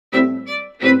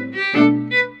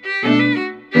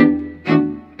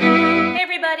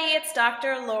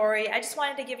Dr. Lori. I just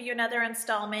wanted to give you another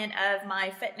installment of my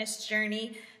fitness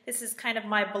journey. This is kind of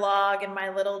my blog and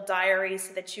my little diary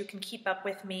so that you can keep up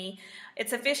with me.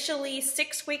 It's officially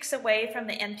 6 weeks away from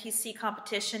the NPC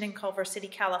competition in Culver City,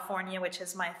 California, which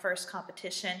is my first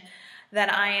competition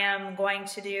that I am going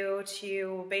to do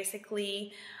to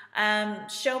basically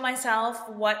show myself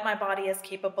what my body is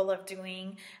capable of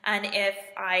doing and if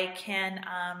I can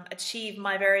achieve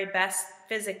my very best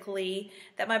physically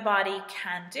that my body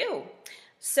can do.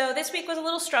 So this week was a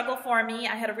little struggle for me.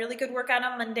 I had a really good workout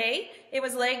on Monday. It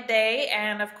was leg day,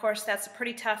 and of course that's a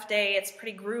pretty tough day. It's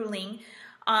pretty grueling.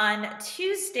 On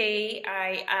Tuesday,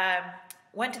 I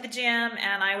went to the gym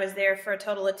and I was there for a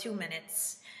total of 2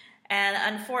 minutes. And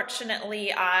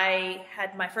unfortunately,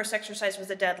 my first exercise was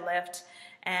a deadlift.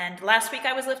 And last week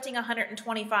I was lifting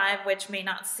 125, which may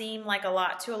not seem like a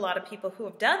lot to a lot of people who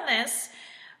have done this,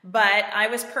 but I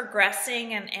was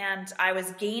progressing and I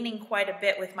was gaining quite a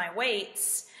bit with my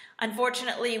weights.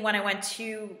 Unfortunately, when I went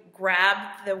to grab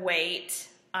the weight,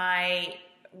 I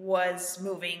was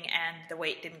moving and the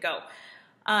weight didn't go.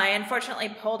 I unfortunately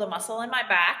pulled a muscle in my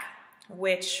back,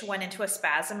 which went into a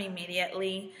spasm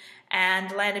immediately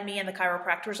and landed me in the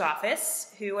chiropractor's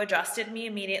office, who adjusted me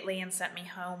immediately and sent me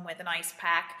home with an ice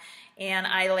pack. And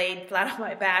I laid flat on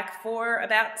my back for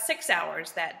about 6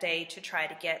 hours that day to try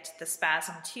to get the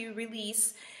spasm to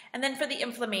release and then for the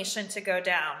inflammation to go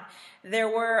down. There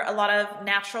were a lot of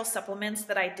natural supplements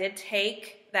that I did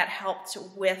take that helped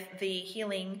with the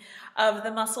healing of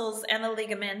the muscles and the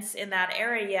ligaments in that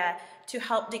area to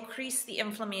help decrease the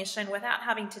inflammation without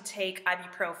having to take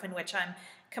ibuprofen, which I'm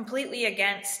completely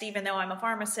against. Even though I'm a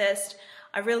pharmacist,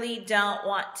 I really don't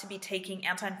want to be taking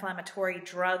anti-inflammatory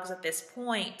drugs at this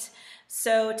point.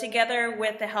 So together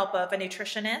with the help of a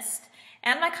nutritionist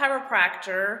and my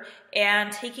chiropractor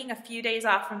and taking a few days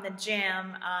off from the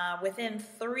gym, within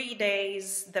 3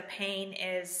 days the pain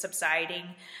is subsiding.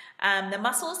 The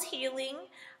muscle is healing.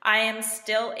 I am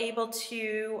still able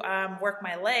to work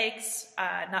my legs,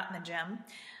 not in the gym.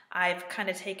 I've kind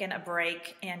of taken a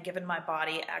break and given my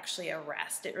body actually a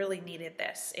rest. It really needed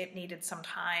this. It needed some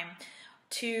time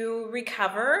to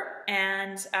recover,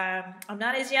 and I'm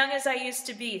not as young as I used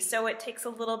to be, so it takes a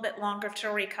little bit longer to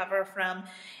recover from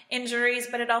injuries,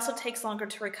 but it also takes longer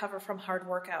to recover from hard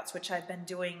workouts, which I've been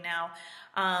doing now.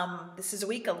 This is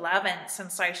week 11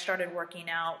 since I started working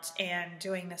out and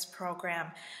doing this program.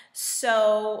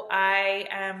 So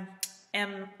I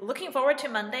am looking forward to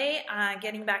Monday,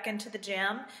 getting back into the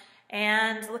gym,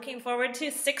 and looking forward to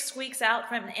 6 weeks out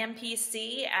from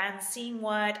MPC and seeing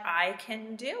what I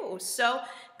can do. So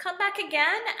come back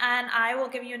again and I will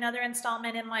give you another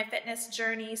installment in my fitness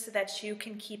journey so that you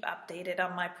can keep updated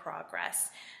on my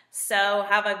progress. So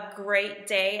have a great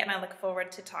day and I look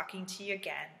forward to talking to you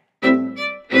again.